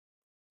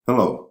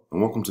Hello,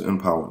 and welcome to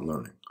Empowered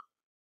Learning.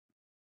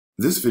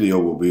 This video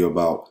will be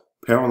about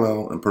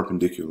parallel and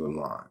perpendicular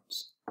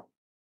lines.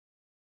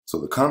 So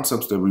the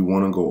concepts that we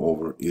want to go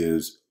over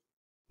is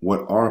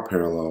what are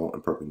parallel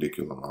and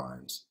perpendicular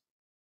lines?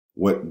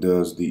 What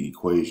does the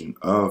equation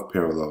of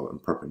parallel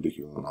and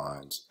perpendicular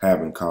lines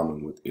have in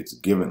common with its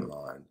given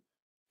line?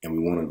 And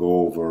we want to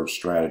go over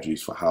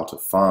strategies for how to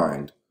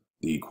find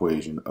the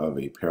equation of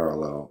a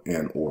parallel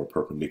and or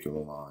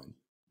perpendicular line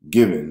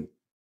given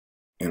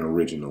an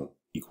original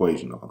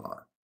equation of a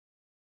line.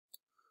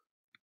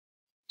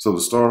 So to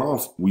start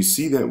off, we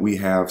see that we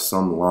have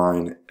some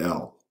line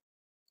L.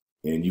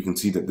 And you can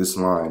see that this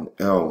line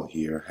L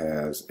here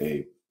has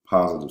a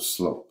positive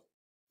slope.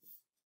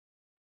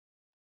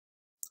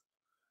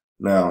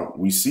 Now,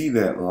 we see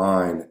that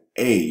line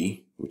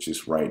A, which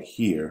is right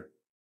here,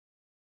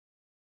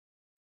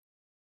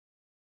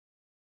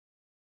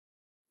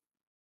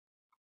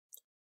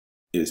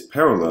 is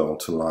parallel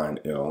to line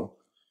L.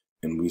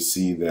 And we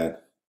see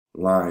that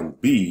line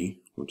B,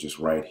 which is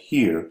right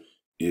here,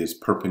 is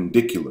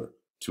perpendicular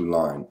to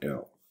line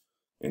L.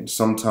 And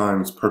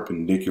sometimes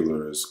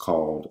perpendicular is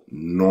called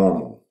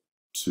normal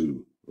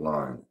to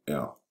line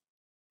L.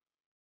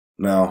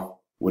 Now,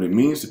 what it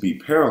means to be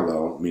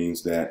parallel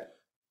means that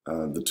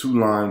the two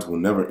lines will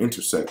never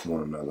intersect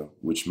one another,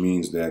 which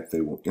means that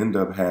they will end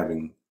up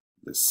having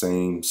the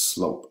same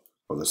slope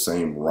or the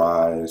same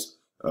rise,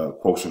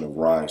 quotient of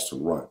rise to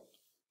run.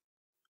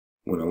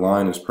 When a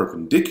line is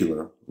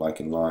perpendicular, like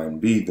in line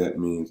B, that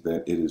means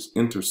that it is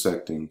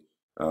intersecting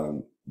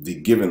the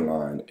given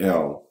line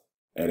L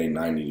at a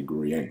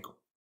 90-degree angle.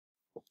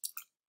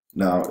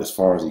 Now, as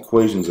far as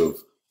equations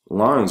of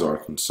lines are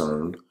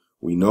concerned,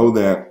 we know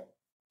that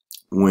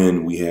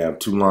when we have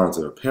two lines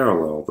that are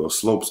parallel, those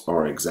slopes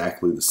are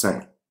exactly the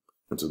same.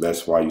 And so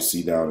that's why you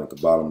see down at the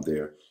bottom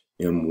there,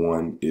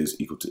 M1 is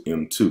equal to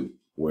M2,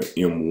 where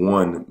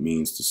M1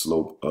 means the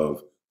slope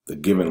of the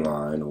given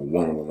line or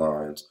one of the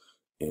lines,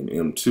 and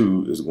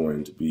M2 is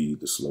going to be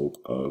the slope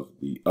of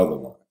the other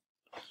line.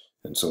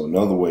 And so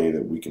another way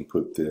that we can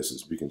put this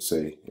is we can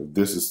say if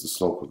this is the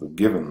slope of the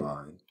given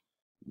line,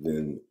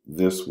 then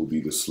this will be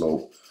the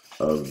slope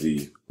of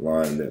the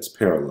line that's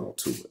parallel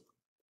to it.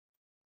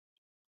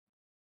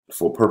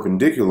 For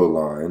perpendicular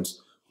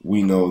lines,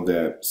 we know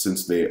that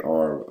since they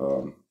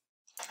are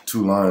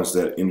two lines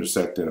that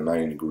intersect at a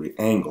 90-degree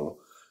angle,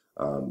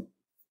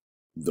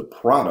 the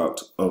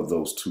product of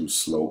those two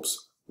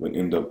slopes would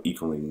end up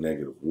equaling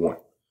 -1.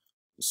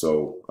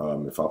 So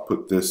if I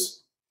put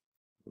this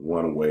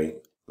one way,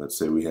 let's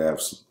say we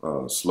have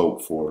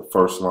slope for the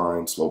first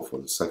line, slope for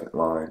the second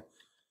line,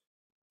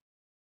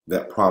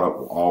 that product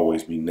will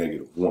always be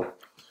 -1.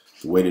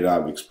 The way that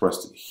I've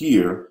expressed it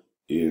here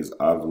is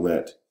I've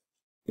let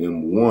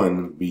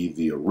M1 be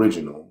the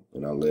original,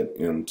 and I let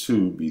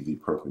M2 be the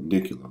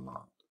perpendicular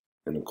line.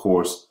 And of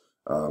course,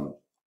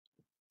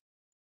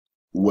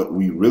 what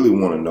we really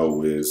want to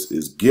know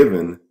is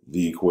given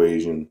the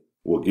equation,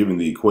 well, given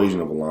the equation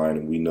of a line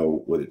and we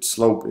know what its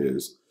slope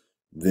is,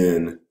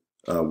 then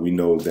we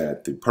know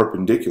that the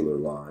perpendicular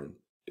line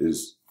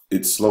is,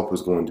 its slope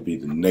is going to be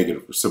the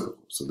negative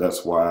reciprocal. So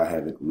that's why I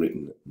have it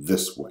written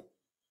this way,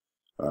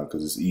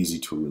 because it's easy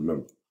to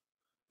remember.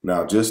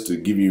 Now, just to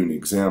give you an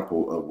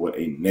example of what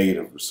a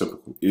negative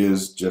reciprocal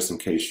is, just in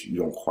case you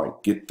don't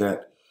quite get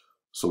that.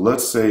 So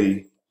let's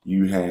say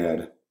you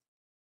had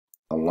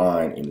a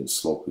line and its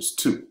slope is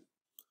 2.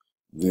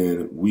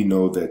 Then we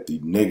know that the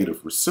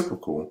negative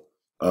reciprocal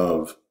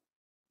of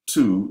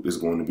 2 is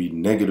going to be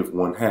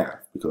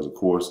 -1/2, because of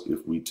course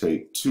if we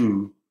take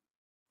 2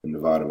 and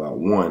divide it by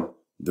 1,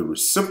 the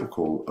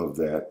reciprocal of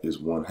that is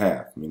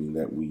 1/2, meaning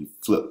that we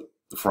flip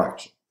the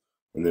fraction.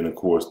 And then of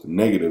course the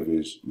negative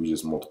is we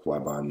just multiply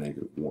by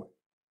 -1.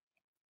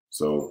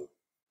 So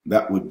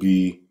that would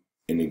be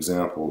an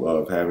example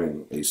of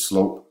having a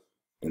slope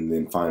and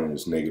then finding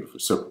its negative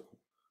reciprocal.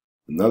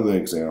 Another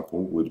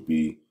example would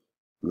be,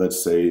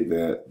 let's say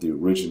that the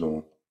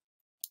original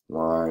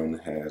line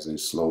has a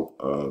slope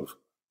of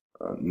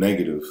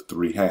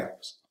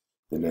 -3/2.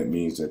 Then that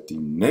means that the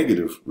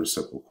negative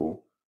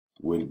reciprocal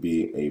would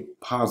be a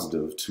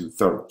positive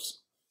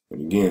 2/3.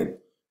 And again,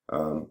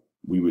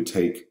 we would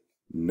take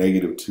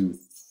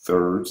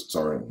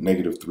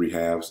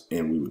 -3/2,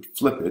 and we would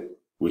flip it,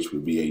 which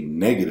would be a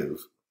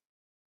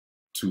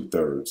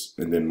 -2/3,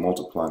 and then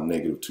multiply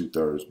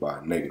 -2/3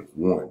 by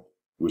 -1,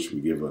 which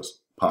would give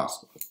us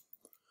positive.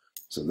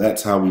 So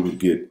that's how we would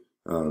get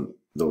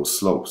those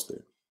slopes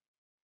there.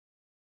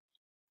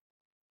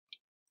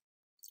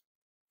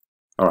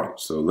 All right,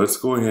 so let's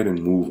go ahead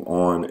and move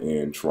on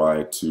and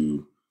try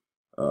to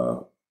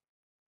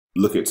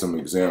look at some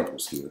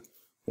examples here.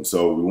 And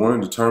so we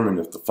want to determine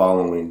if the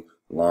following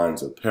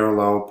lines are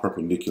parallel,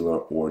 perpendicular,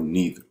 or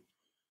neither.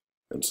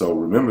 And so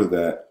remember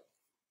that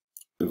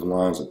if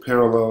lines are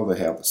parallel, they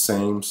have the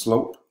same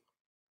slope.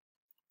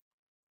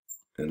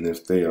 And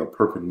if they are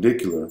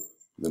perpendicular,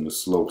 then the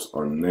slopes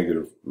are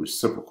negative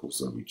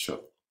reciprocals of each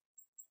other.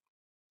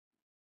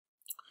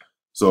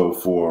 So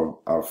for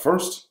our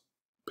first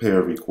pair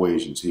of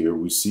equations here,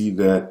 we see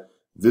that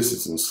This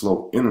is in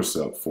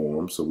slope-intercept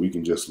form, so we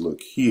can just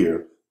look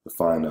here to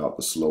find out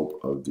the slope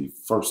of the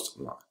first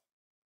line.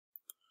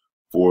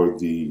 For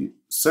the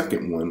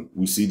second one,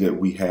 we see that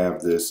we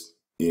have this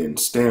in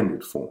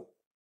standard form.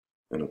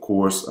 And of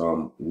course,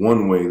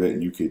 one way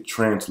that you could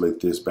translate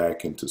this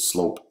back into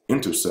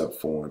slope-intercept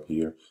form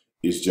here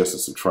is just to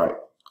subtract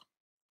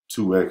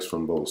 2x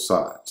from both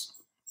sides.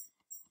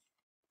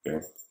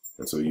 Okay,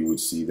 and so you would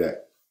see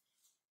that.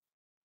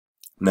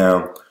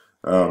 Now,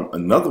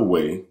 another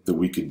way that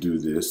we could do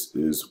this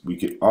is we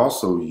could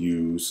also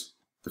use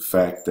the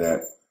fact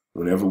that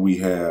whenever we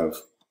have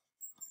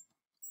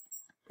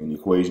an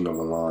equation of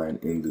a line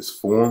in this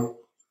form,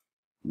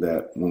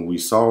 that when we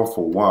solve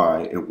for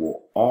y, it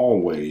will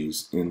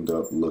always end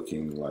up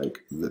looking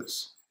like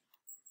this,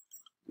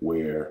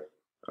 where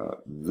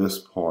this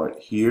part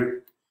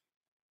here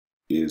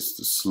is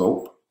the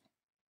slope,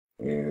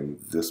 and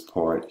this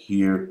part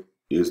here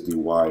is the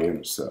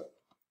y-intercept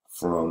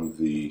from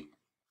the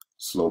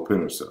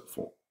slope-intercept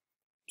form.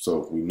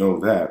 So if we know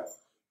that,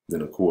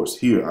 then of course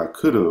here I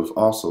could have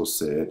also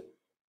said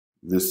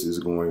this is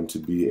going to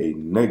be a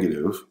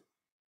negative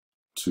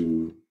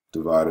 2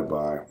 divided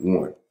by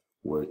 1,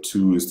 where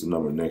 2 is the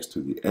number next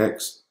to the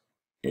x,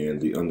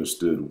 and the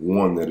understood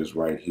 1 that is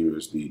right here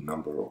is the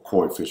number or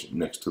coefficient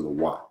next to the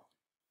y.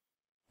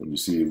 And you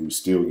see we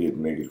still get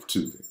negative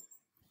 2 there.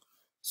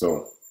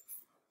 So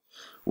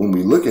when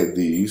we look at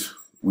these,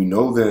 we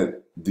know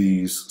that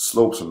these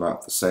slopes are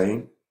not the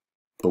same,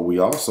 but we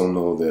also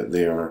know that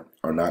they are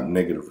not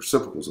negative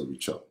reciprocals of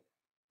each other.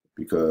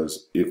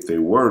 Because if they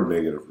were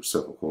negative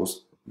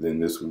reciprocals, then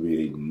this would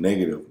be a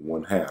negative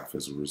 1/2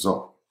 as a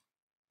result.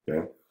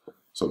 Okay?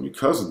 So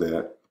because of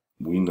that,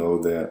 we know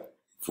that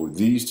for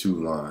these two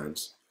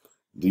lines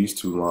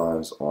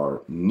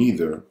are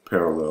neither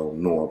parallel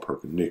nor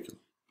perpendicular.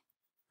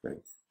 Okay?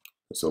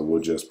 And so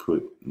we'll just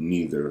put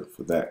neither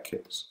for that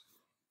case.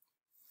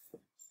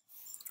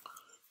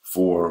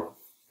 For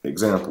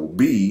example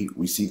B,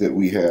 we see that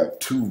we have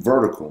two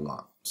vertical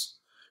lines.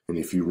 And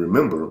if you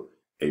remember,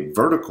 a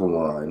vertical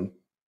line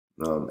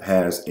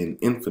has an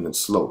infinite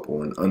slope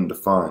or an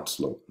undefined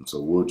slope. And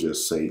so we'll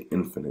just say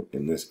infinite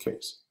in this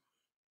case.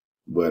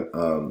 But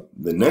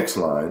the next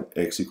line,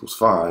 x equals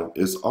 5,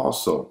 is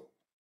also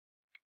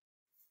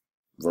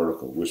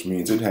vertical, which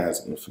means it has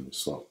an infinite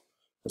slope.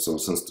 And so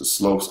since the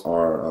slopes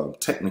are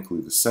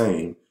technically the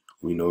same,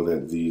 we know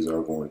that these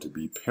are going to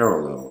be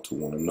parallel to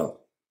one another.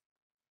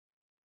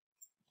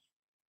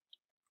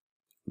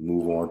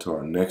 Move on to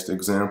our next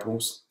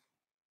examples.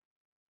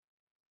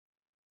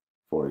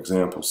 For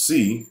example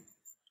C,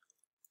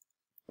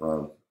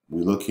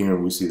 we look here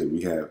and we see that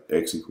we have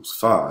x equals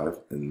 5,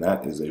 and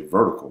that is a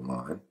vertical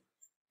line,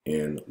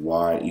 and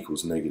y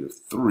equals negative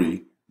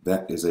 3,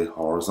 that is a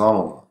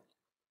horizontal line.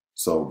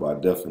 So by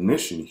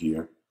definition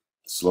here,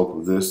 the slope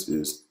of this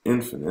is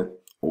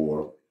infinite,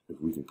 or if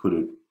we can put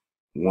it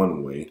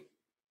one way,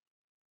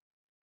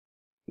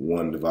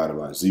 1 divided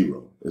by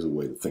 0 is a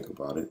way to think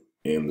about it.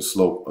 And the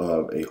slope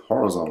of a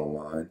horizontal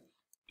line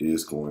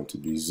is going to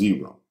be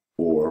 0,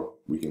 or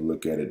we can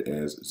look at it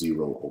as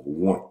 0 over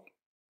 1.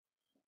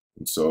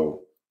 And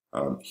so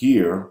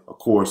here, of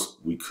course,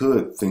 we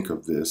could think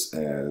of this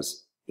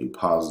as a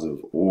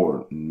positive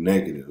or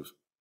negative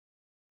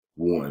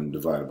 1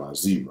 divided by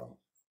 0.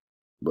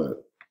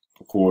 But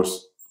of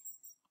course,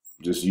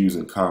 just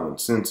using common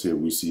sense here,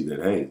 we see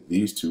that, hey,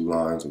 these two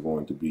lines are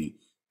going to be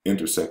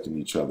intersecting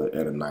each other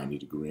at a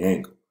 90-degree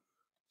angle.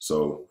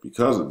 So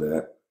because of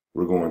that,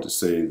 we're going to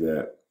say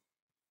that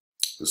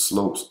the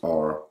slopes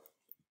are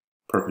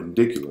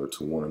perpendicular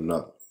to one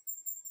another.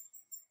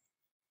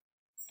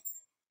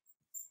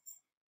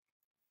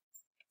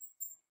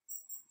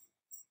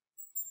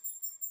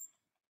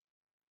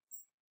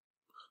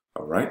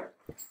 All right.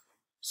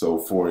 So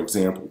for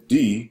example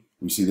D,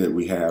 we see that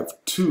we have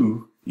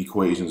two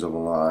equations of a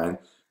line,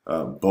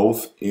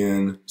 both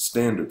in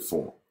standard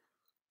form.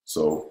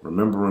 So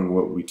remembering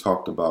what we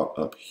talked about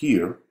up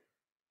here,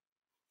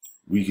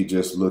 we could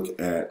just look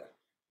at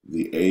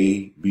the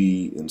A,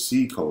 B, and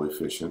C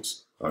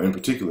coefficients, or in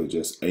particular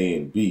just A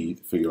and B,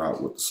 to figure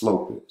out what the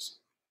slope is.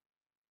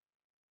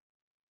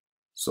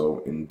 So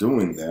in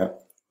doing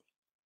that,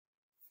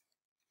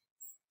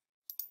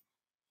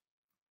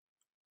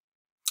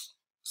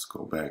 let's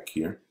go back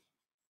here.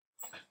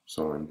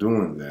 So in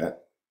doing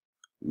that,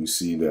 we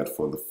see that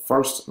for the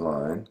first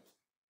line,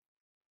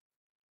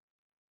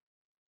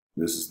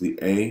 this is the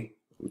A,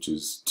 which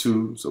is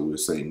 2, so we'll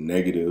say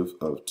negative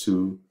of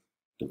 2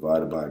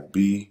 divided by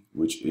B,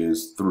 which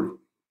is 3.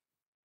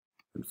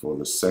 And for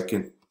the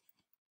second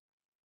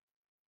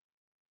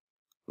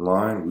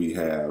line, we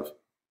have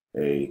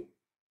a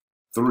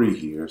 3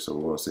 here, so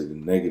we're going to say the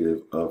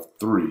negative of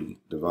 3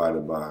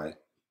 divided by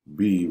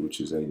B,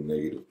 which is a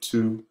negative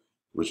 2,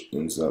 which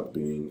ends up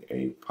being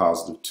a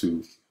positive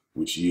 2,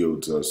 which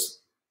yields us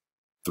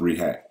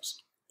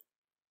 3/2.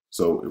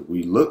 So if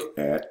we look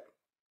at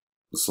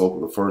the slope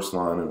of the first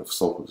line and the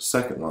slope of the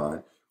second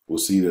line, we'll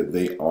see that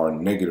they are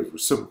negative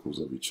reciprocals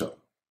of each other.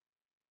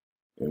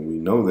 And we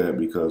know that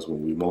because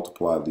when we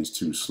multiply these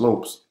two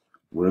slopes,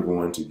 we're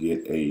going to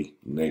get a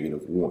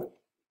 -1.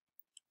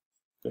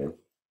 Okay.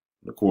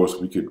 And of course,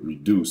 we could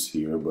reduce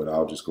here, but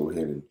I'll just go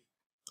ahead and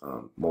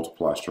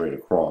multiply straight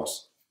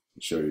across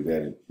and show you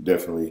that it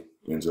definitely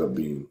ends up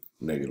being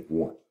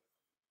 -1.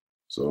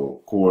 So,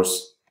 of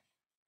course,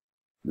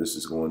 this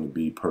is going to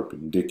be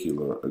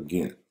perpendicular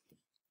again.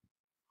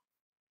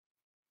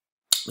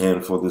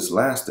 And for this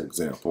last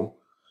example,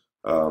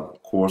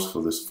 of course,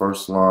 for this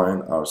first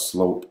line, our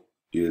slope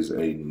is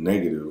a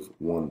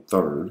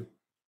 -1/3.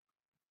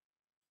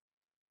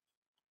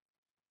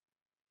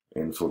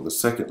 And for the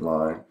second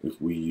line,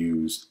 if we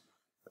use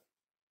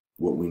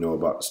what we know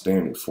about the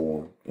standard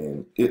form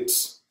and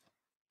its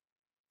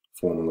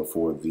formula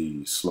for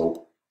the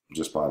slope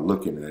just by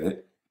looking at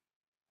it,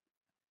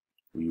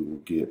 we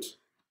will get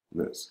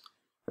this.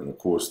 And of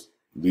course,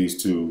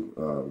 these two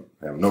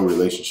have no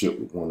relationship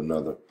with one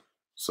another,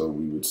 so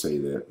we would say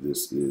that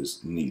this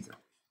is neither.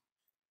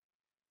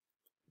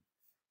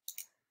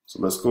 So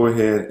let's go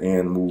ahead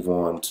and move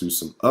on to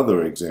some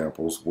other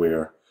examples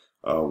where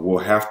we'll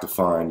have to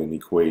find an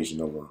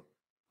equation of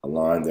a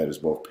line that is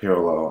both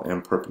parallel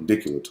and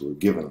perpendicular to a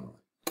given line.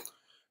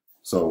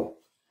 So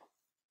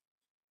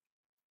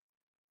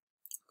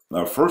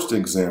our first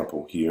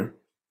example here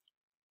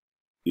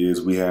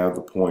is we have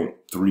the point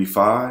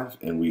 3,5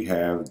 and we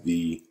have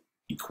the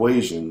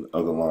equation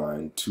of the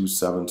line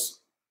 2/7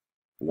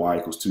 y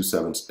 =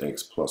 2/7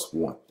 x +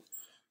 1.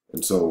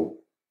 And so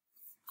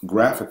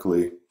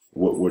graphically,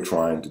 what we're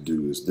trying to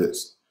do is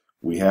this.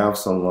 We have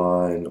some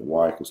line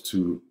y =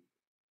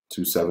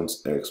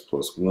 2/7 x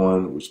 +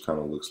 1, which kind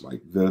of looks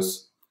like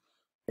this.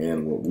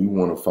 And what we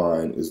want to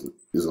find is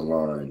a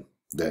line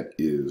that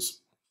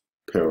is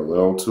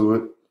parallel to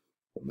it.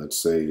 And let's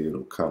say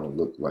it'll kind of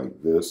look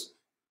like this.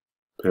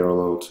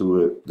 Parallel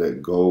to it,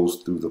 that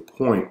goes through the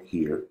point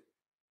here.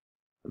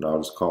 And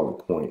I'll just call it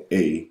point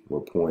A,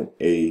 where point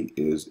A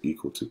is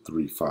equal to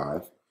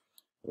 3,5.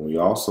 And we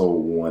also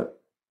want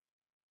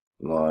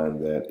a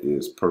line that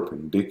is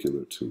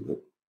perpendicular to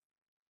it,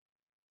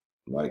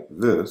 like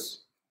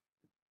this,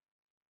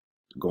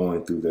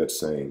 going through that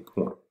same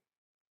point.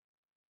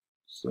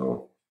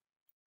 So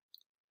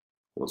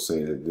we'll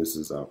say that this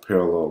is our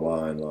parallel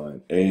line,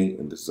 line A,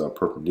 and this is our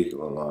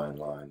perpendicular line,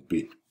 line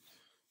B.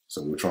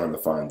 So we're trying to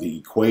find the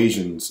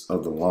equations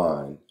of the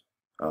line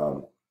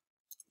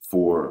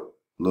for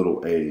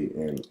little a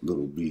and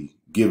little b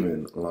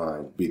given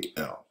line big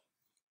L.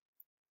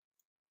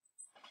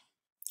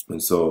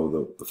 And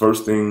so the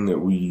first thing that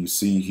we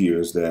see here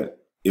is that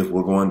if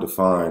we're going to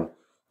find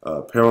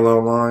a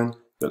parallel line,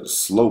 that the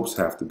slopes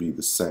have to be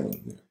the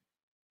same.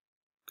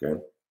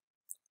 Okay?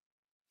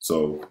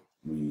 So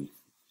we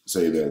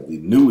say that the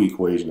new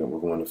equation that we're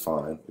going to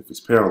find, if it's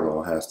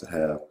parallel, has to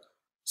have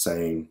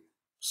same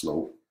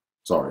slope.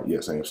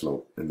 Same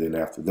slope. And then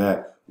after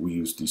that, we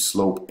use the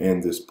slope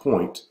and this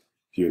point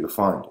here to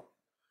find it.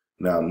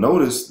 Now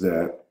notice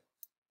that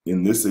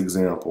in this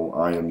example,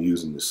 I am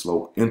using the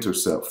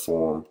slope-intercept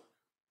form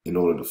in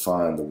order to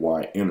find the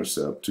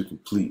y-intercept to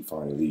complete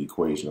finding the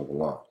equation of a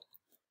line.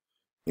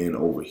 And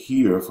over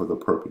here, for the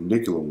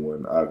perpendicular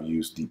one, I've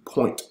used the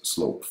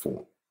point-slope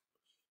form.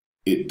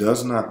 It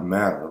does not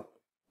matter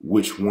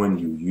which one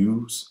you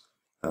use.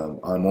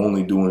 I'm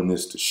only doing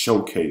this to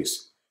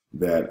showcase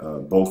that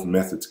both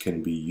methods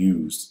can be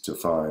used to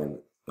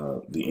find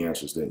the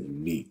answers that you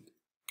need.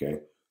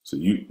 Okay, so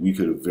we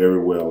could have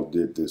very well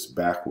did this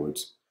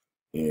backwards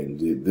and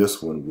did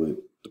this one with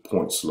the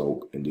point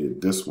slope and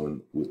did this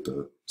one with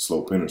the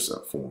slope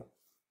intercept form,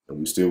 and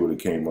we still would have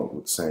came up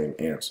with the same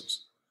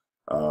answers.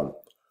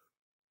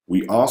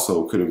 We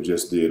also could have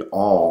just did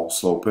all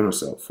slope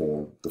intercept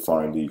form to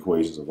find the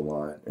equations of a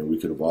line, and we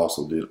could have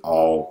also did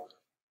all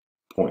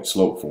point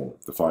slope form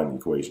to find the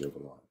equation of a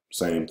line.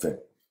 Same thing.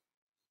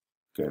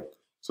 Okay,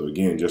 so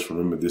again, just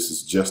remember this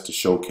is just to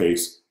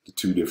showcase the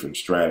two different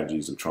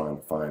strategies of trying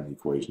to find the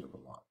equation of a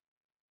line.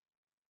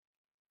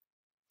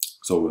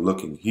 So we're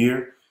looking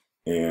here,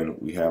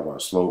 and we have our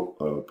slope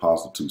of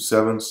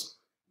 +2/7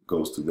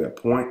 goes to that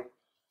point.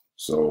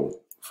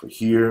 So for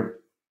here,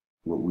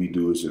 what we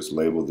do is just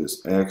label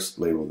this x,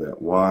 label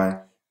that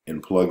y,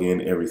 and plug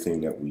in everything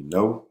that we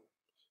know.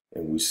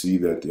 And we see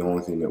that the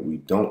only thing that we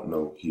don't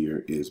know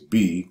here is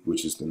b,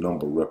 which is the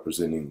number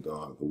representing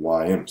the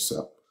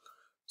y-intercept.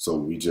 So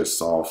we just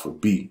solve for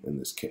b in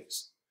this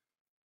case.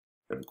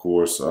 And of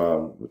course,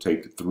 we'll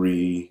take the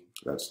 3,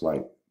 that's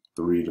like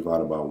 3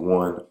 divided by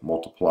 1,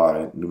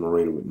 multiply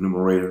numerator with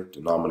numerator,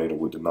 denominator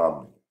with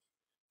denominator.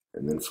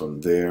 And then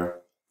from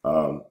there,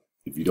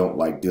 if you don't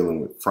like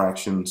dealing with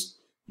fractions,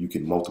 you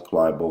can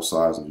multiply both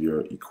sides of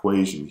your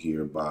equation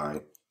here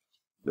by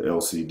the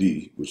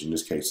LCD, which in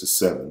this case is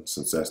 7,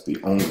 since that's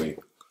the only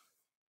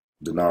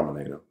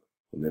denominator.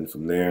 And then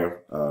from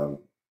there,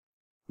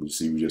 we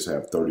see we just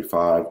have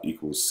 35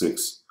 equals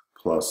 6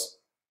 plus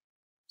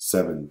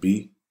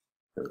 7b.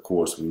 And of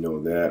course, we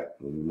know that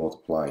when we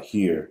multiply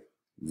here,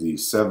 the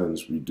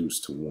 7's reduce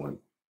to 1.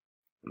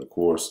 And of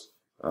course,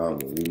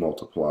 when we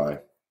multiply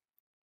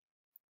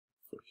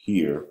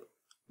here,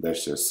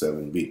 that's just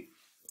 7b.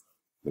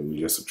 Then we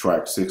just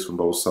subtract 6 from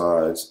both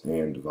sides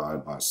and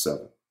divide by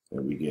 7,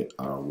 and we get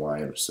our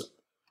y-intercept.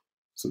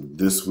 So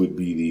this would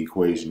be the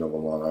equation of a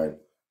line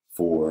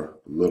for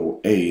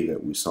little a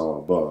that we saw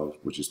above,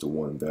 which is the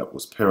one that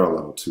was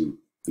parallel to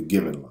the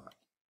given line.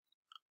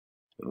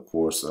 And of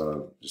course,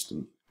 just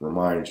to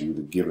remind you,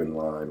 the given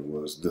line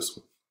was this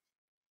one.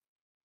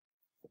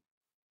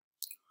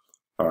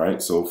 All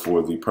right, so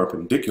for the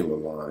perpendicular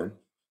line,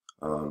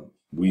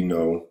 we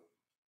know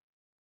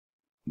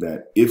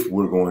that if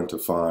we're going to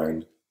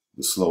find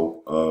the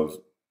slope of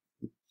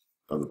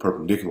the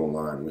perpendicular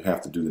line, we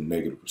have to do the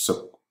negative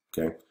reciprocal,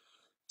 okay?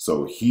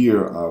 So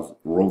here I've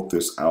wrote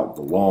this out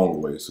the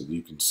long way so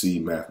you can see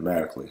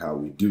mathematically how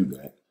we do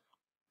that.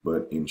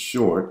 But in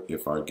short,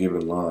 if our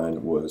given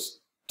line was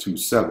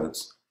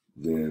 2/7,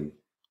 then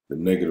the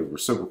negative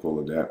reciprocal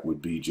of that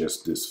would be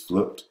just this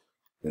flipped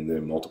and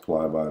then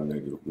multiplied by a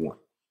 -1.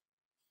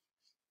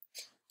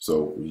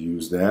 So we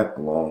use that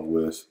along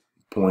with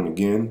point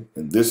again,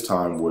 and this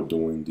time we're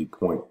doing the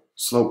point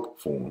slope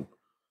form.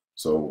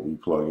 So we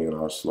plug in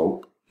our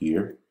slope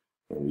here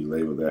and we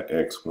label that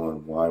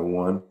x1,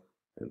 y1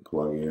 and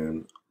plug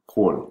in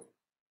accordingly.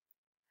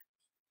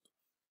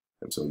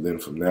 And so then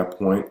from that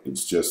point,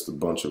 it's just a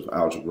bunch of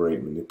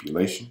algebraic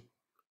manipulation.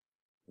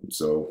 And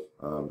so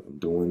in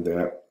doing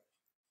that,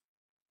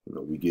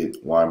 we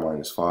get y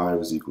minus 5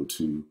 is equal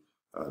to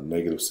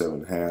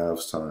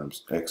 -7/2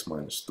 times x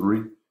minus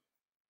 3.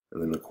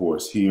 And then of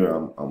course here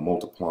I'm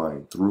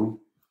multiplying through.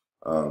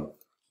 I'm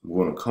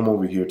going to come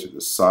over here to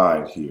the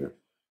side here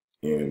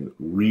and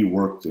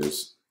rework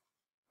this,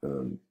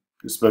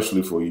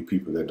 especially for you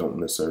people that don't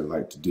necessarily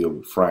like to deal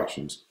with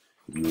fractions.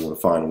 If you want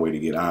to find a way to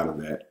get out of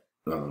that,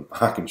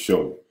 I can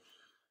show you.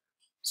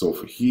 So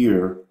for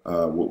here,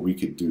 what we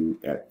could do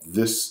at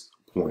this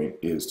point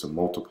is to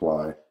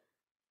multiply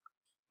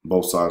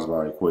both sides of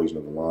our equation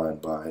of a line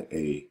by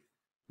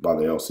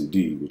the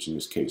LCD, which in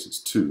this case is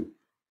 2.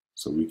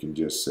 So we can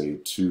just say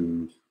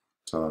 2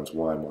 times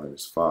y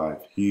minus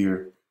 5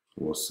 here.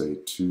 We'll say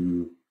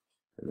 2,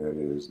 and that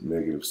is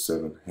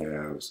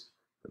 -7/2,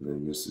 and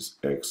then this is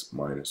x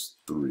minus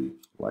 3,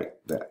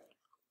 like that.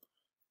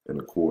 And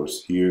of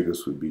course here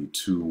this would be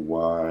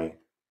 2y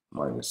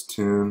minus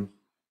 10.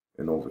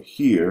 And over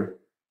here,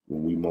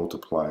 when we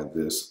multiply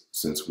this,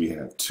 since we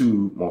have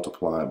 2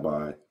 multiplied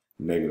by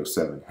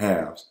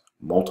 -7/2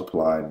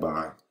 multiplied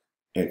by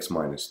x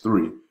minus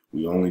 3,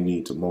 we only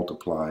need to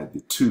multiply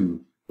the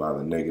 2 by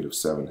the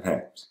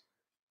 -7/2.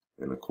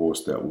 And of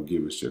course that will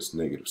give us just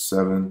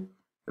 -7,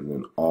 and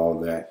then all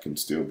that can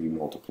still be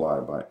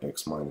multiplied by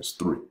x minus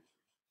 3.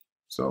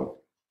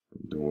 So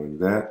in doing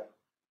that,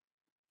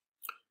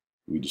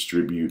 we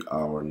distribute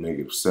our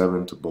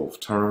 -7 to both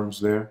terms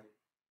there.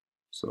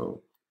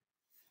 So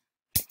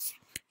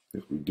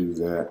if we do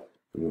that,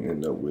 we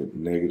end up with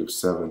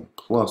 -7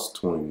 plus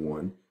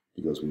 21,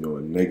 because we know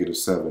a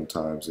 -7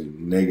 times a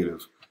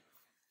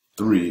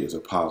 -3 is a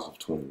positive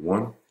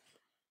 21.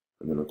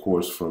 And then of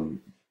course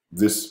from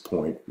this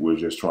point, we're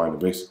just trying to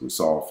basically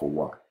solve for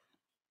y.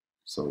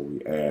 So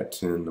we add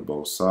 10 to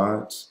both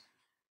sides.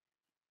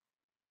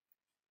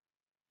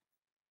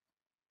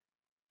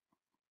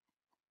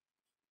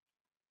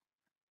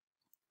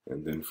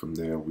 And then from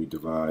there, we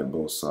divide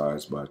both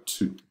sides by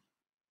 2.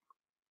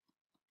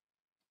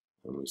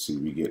 And we see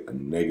we get a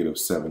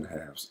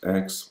 -7/2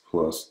 x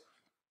plus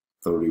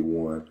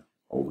 31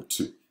 over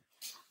 2.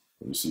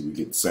 And you see we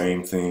get the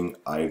same thing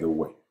either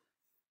way.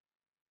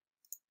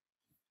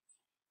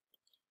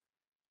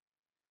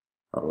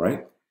 All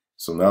right,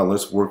 so now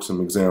let's work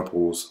some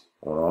examples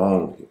on our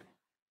own here.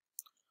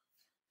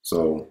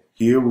 So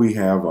here we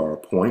have our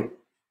point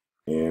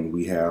and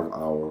we have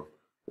our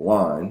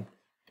line.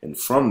 And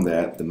from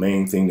that, the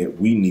main thing that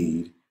we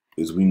need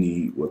is we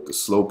need what the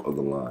slope of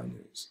the line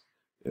is.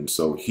 And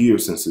so here,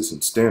 since it's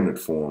in standard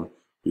form,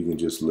 we can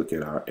just look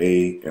at our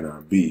A and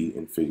our B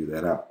and figure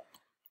that out.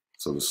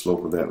 So the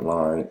slope of that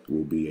line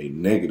will be a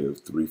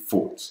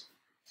 -3/4.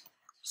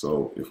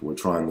 So if we're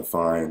trying to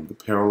find the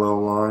parallel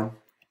line,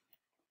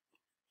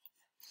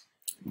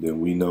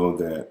 then we know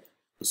that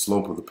the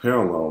slope of the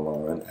parallel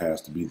line has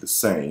to be the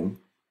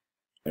same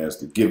as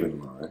the given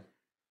line.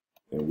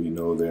 And we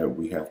know that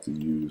we have to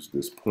use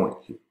this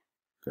point here,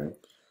 okay?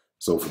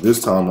 So for this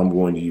time, I'm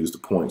going to use the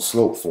point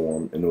slope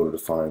form in order to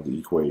find the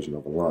equation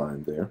of a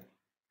line there.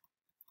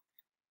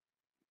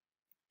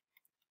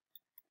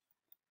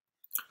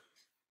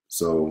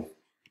 So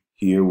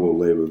here we'll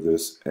label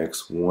this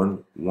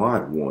x1,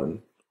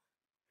 y1,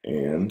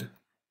 and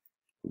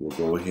we'll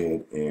go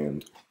ahead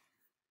and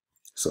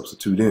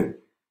substitute in.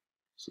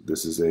 So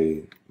this is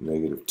a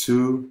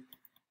 -2,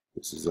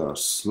 this is our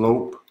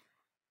slope,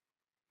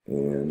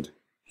 and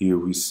here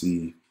we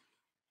see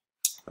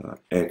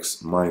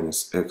x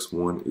minus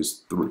x1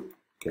 is 3,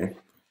 okay?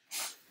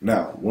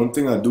 Now, one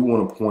thing I do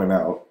want to point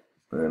out,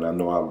 and I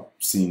know I've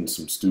seen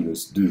some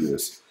students do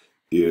this,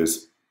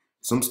 is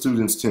some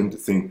students tend to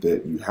think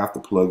that you have to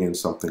plug in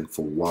something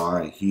for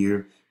y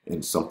here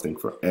and something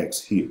for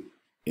x here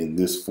in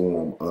this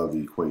form of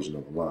the equation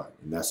of a line,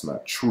 and that's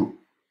not true.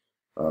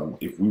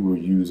 If we were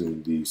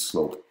using the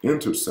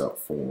slope-intercept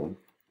form,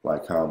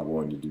 like how I'm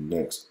going to do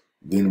next,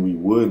 then we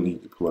would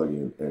need to plug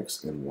in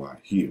x and y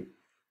here.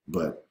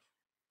 But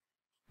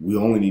we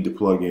only need to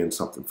plug in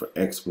something for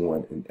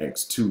x1 and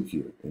x2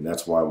 here. And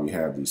that's why we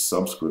have these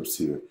subscripts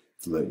here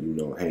to let you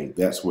know, hey,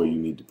 that's where you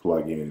need to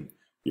plug in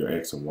your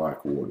x and y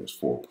coordinates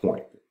for a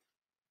point.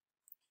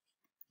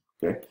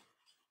 Okay?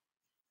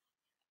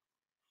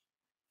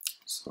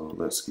 So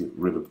let's get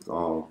rid of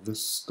all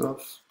this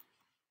stuff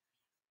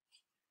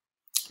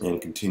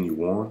and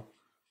continue on.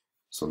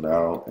 So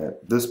now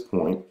at this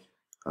point,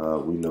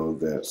 we know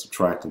that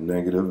subtracting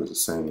negative is the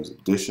same as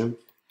addition.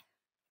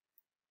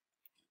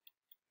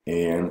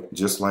 And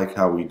just like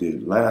how we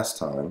did last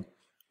time,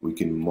 we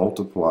can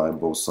multiply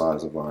both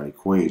sides of our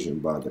equation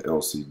by the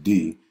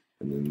LCD.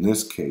 And in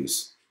this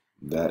case,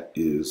 that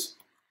is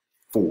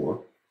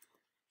 4.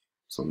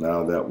 So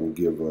now that will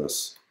give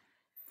us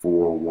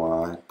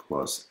 4y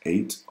plus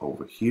 8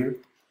 over here.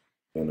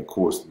 And of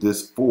course,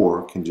 this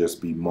 4 can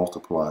just be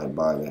multiplied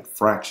by that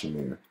fraction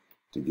there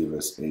to give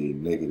us a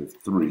negative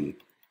 3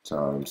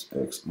 times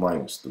x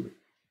minus 3.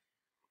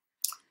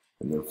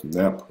 And then from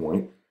that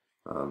point,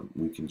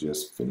 we can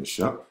just finish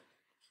up.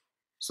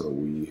 So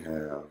we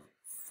have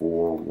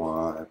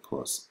 4y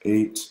plus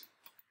 8,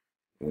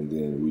 and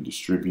then we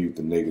distribute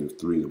the negative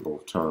 3 to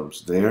both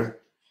terms there.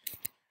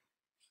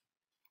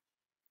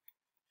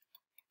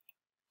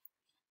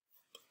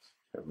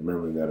 And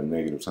remembering that a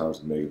negative times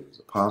a negative is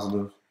a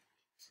positive.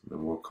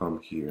 Then we'll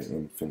come here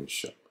and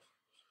finish up.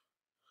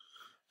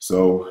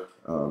 So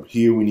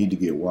here we need to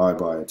get y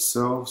by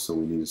itself, so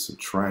we need to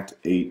subtract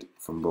 8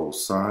 from both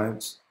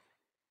sides.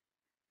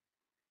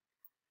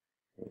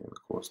 And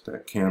of course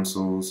that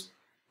cancels,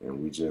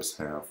 and we just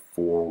have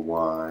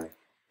 4y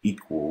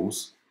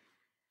equals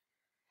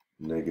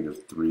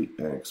negative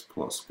 3x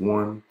plus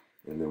 1,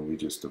 and then we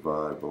just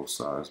divide both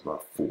sides by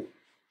 4.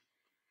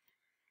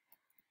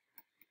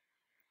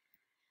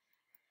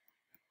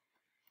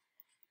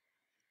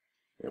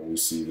 And we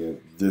see that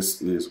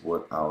this is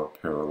what our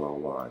parallel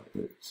line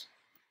is.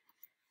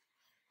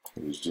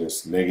 It is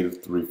just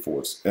negative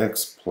 3/4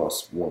 x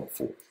plus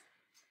 1/4.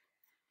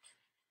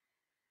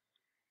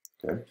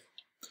 Okay,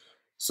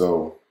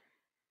 so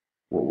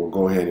what we'll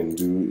go ahead and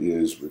do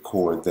is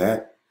record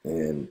that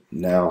and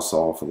now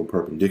solve for the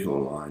perpendicular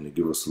line to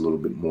give us a little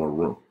bit more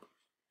room.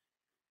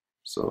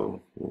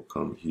 So we'll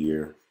come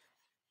here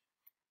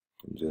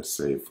and just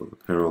say for the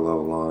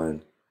parallel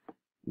line,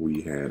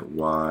 we had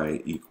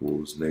y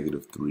equals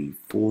negative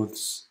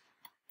 3/4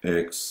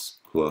 x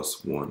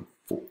plus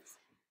 1/4.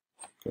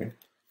 Okay,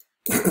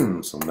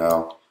 so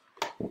now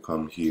we'll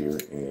come here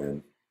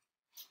and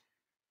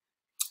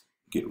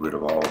get rid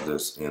of all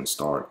this and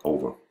start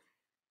over.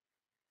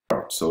 All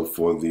right, so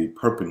for the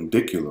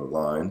perpendicular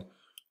line,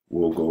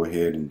 we'll go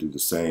ahead and do the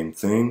same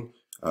thing.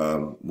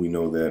 We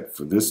know that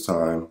for this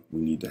time,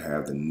 we need to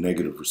have the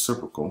negative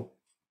reciprocal.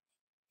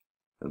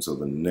 And so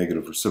the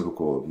negative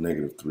reciprocal of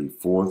negative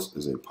 3/4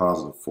 is a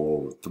positive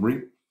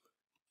 4/3.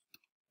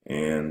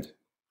 And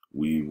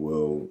we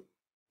will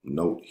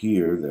note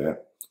here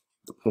that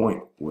the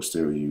point we're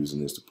still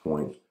using is the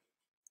point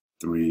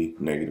 3,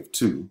 negative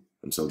 2.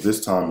 And so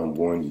this time I'm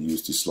going to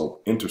use the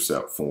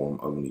slope-intercept form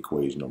of an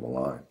equation of a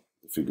line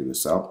to figure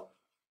this out.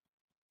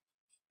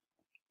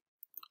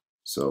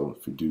 So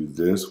if we do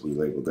this, we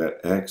label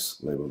that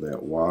x, label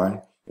that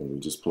y, and we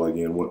just plug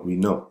in what we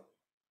know,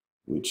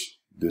 which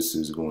this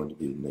is going to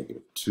be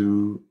negative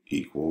 2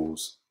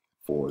 equals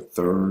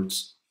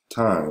 4/3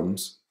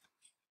 times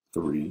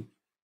 3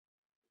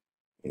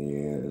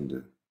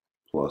 and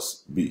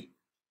plus b,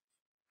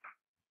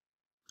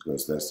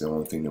 because that's the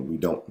only thing that we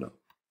don't know.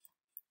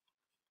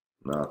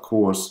 Now, of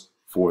course,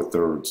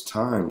 4/3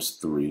 times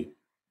 3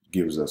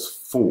 gives us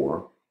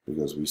 4,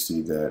 because we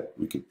see that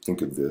we could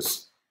think of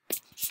this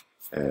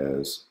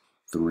as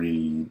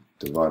 3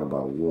 divided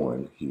by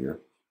 1 here.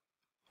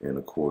 And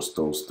of course,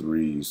 those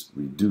 3's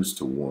reduce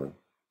to 1.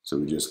 So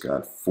we just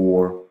got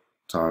 4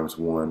 times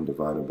 1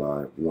 divided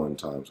by 1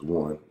 times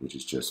 1, which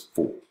is just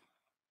 4.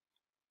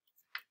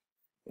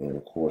 And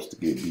of course, to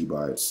get b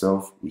by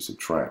itself, we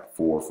subtract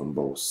 4 from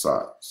both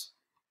sides.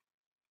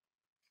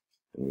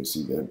 And we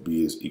see that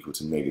b is equal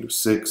to negative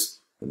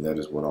 6, and that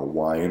is what our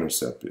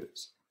y-intercept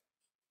is.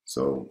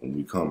 So when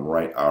we come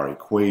write our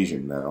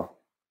equation now,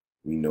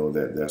 we know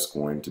that that's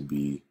going to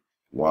be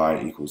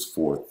y equals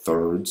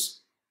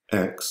 4/3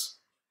 x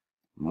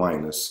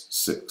minus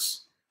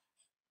 6.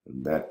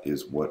 And that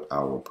is what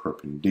our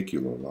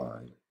perpendicular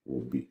line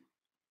will be.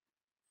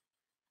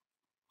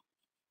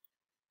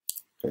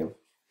 Okay,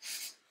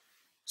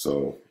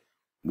 so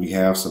we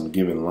have some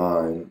given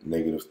line,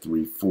 negative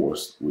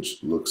 3/4,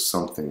 which looks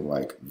something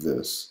like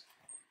this.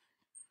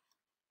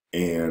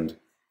 And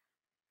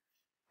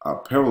our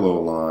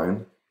parallel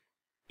line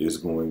is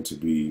going to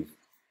be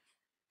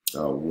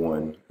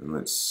 1, and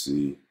let's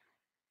see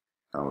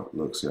how it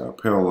looks here. Our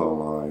parallel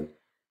line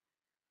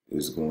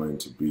is going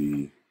to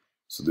be,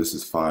 so this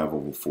is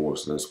 5/4,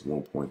 so that's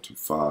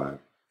 1.25.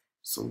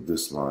 So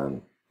this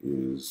line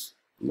is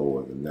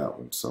lower than that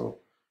one. So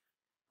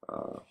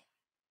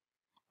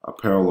our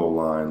parallel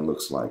line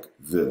looks like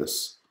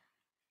this.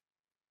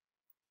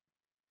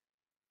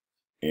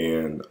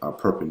 And our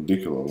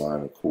perpendicular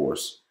line, of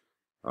course,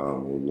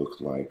 will look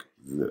like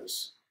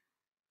this.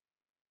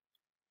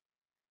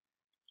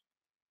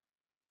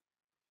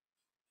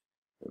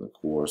 And of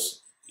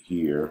course,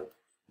 here,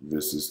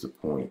 this is the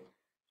point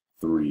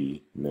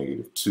 3,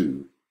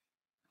 -2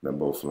 that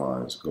both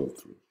lines go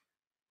through.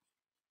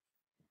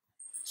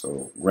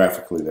 So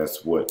graphically,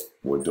 that's what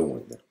we're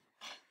doing there.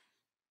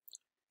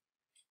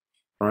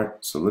 All right,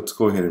 so let's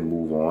go ahead and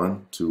move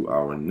on to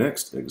our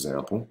next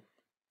example.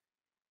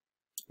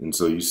 And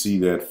so you see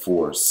that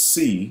for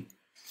C,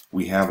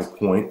 we have a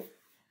point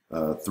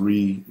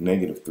 3,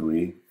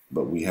 -3,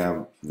 but we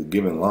have the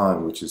given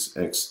line, which is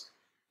x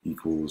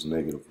equals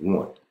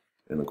 -1.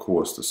 And of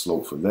course, the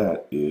slope for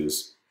that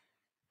is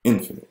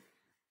infinite.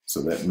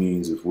 So that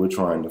means if we're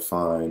trying to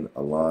find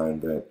a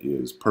line that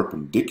is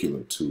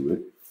perpendicular to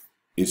it,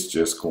 it's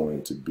just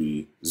going to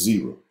be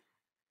 0.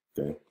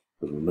 Okay?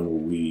 Because remember,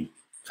 we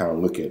kind of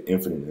look at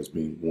infinite as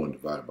being 1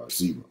 divided by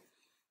 0.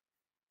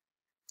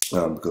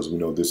 Because we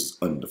know this is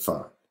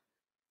undefined.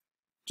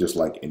 Just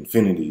like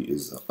infinity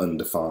is an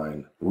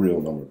undefined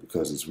real number,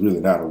 because it's really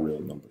not a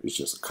real number. It's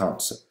just a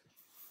concept.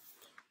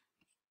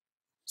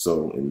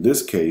 So in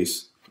this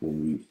case,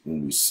 when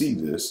we see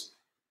this,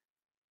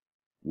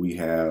 we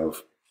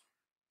have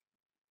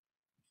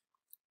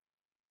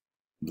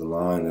the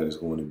line that is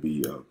going to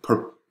be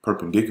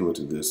perpendicular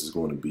to this is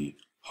going to be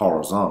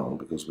horizontal,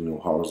 because we know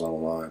horizontal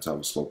lines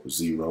have a slope of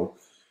 0,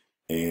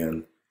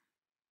 and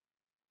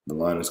the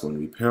line that's going to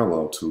be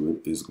parallel to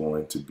it is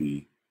going to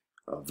be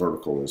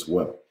vertical as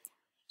well.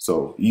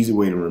 So easy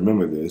way to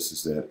remember this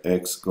is that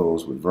x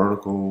goes with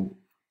vertical,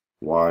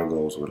 y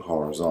goes with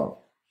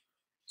horizontal.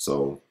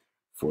 So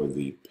for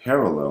the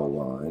parallel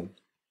line,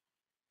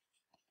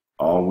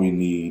 all we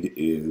need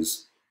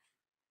is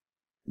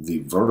the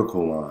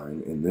vertical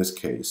line, in this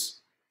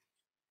case,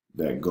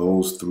 that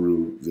goes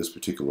through this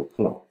particular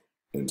point.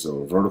 And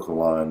so a vertical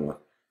line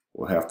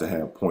will have to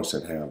have points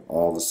that have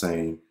all the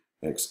same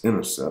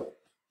x-intercept.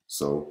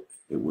 So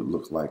it would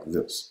look like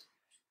this.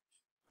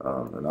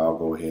 And I'll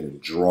go ahead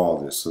and draw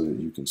this so that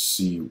you can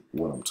see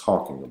what I'm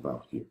talking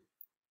about here.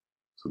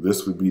 So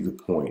this would be the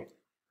point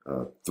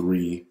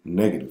 3,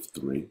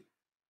 -3.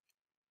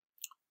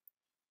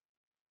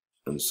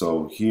 And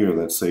so here,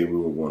 let's say we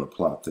were going to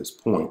plot this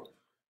point.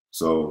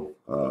 So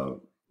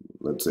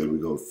let's say we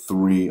go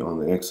 3 on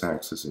the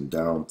x-axis and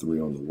down 3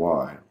 on the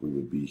y, we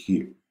would be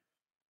here.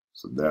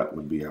 So that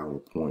would be our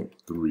point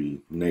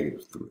 3,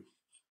 -3.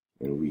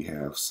 And we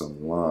have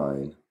some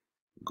line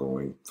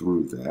going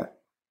through that.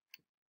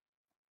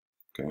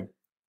 Okay.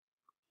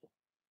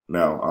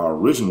 Now our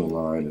original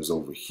line is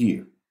over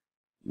here,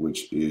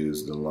 which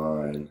is the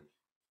line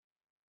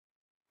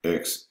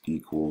x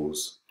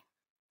equals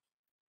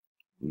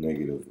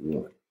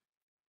 -1.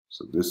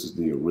 So this is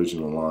the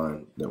original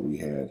line that we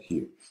had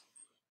here.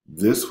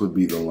 This would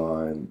be the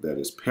line that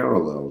is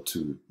parallel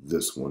to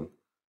this one.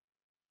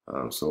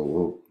 So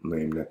we'll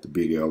name that the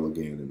big L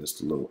again, and it's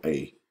the little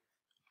a.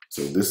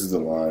 So this is the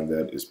line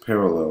that is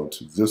parallel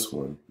to this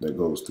one that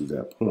goes through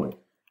that point.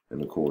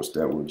 And of course,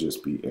 that would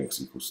just be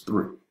x equals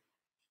 3.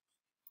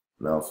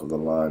 Now for the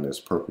line that's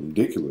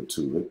perpendicular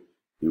to it,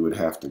 it would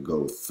have to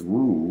go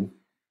through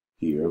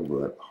here,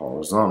 but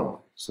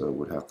horizontally. So it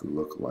would have to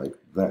look like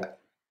that.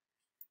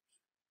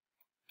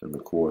 And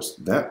of course,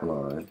 that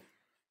line,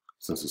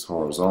 since it's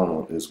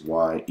horizontal, is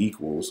y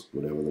equals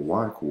whatever the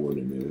y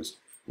coordinate is,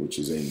 which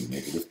is a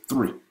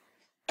 -3.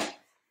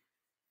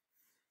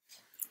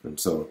 And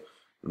so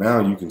now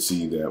you can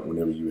see that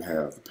whenever you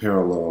have the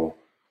parallel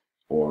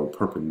or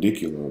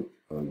perpendicular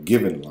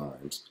given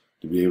lines,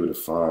 to be able to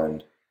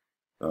find,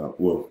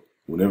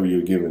 whenever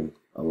you're given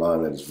a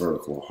line that is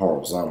vertical or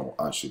horizontal,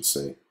 I should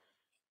say,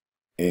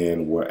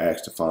 and we're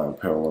asked to find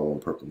parallel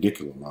and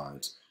perpendicular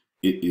lines,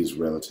 it is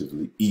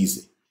relatively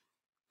easy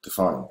to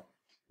find them,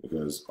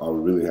 because all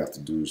we really have to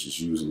do is just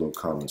use a little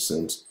common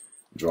sense,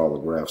 draw the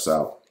graphs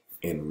out,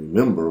 and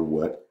remember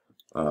what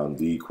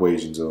the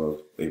equations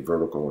of a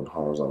vertical and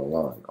horizontal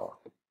line are.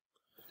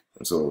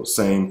 And so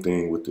same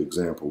thing with the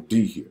example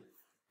D here.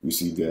 We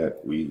see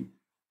that we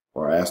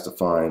are asked to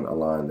find a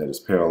line that is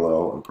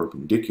parallel and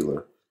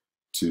perpendicular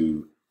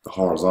to the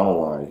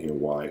horizontal line here,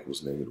 y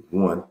equals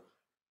 -1.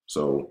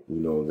 So we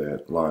know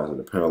that lines that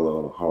are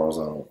parallel to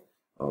horizontal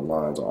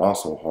lines are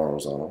also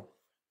horizontal.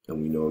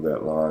 And we know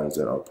that lines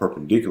that are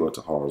perpendicular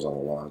to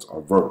horizontal lines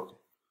are vertical.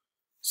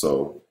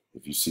 So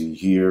if you see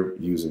here,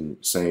 using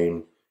the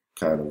same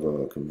kind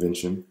of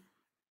convention,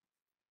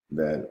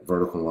 that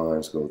vertical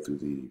lines go through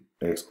the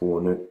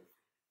x-coordinate,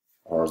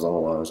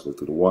 horizontal lines go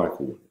through the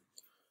y-coordinate.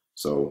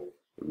 So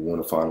if we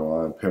want to find a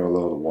line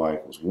parallel to y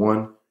equals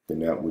 1, then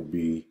that would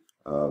be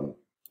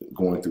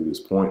going through this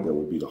point, that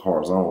would be the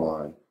horizontal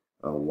line,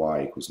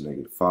 y equals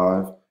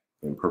 -5,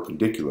 and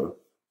perpendicular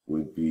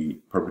would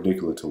be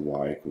perpendicular to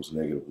y equals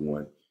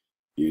 -1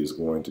 is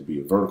going to be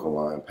a vertical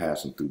line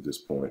passing through this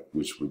point,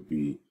 which would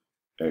be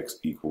x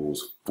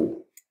equals 4.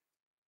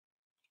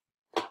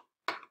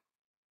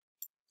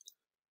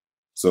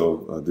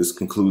 So this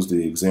concludes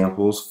the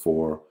examples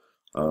for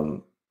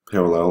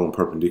parallel and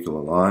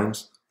perpendicular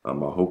lines. I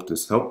hope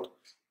this helped,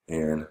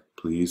 and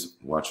please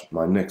watch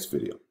my next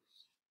video.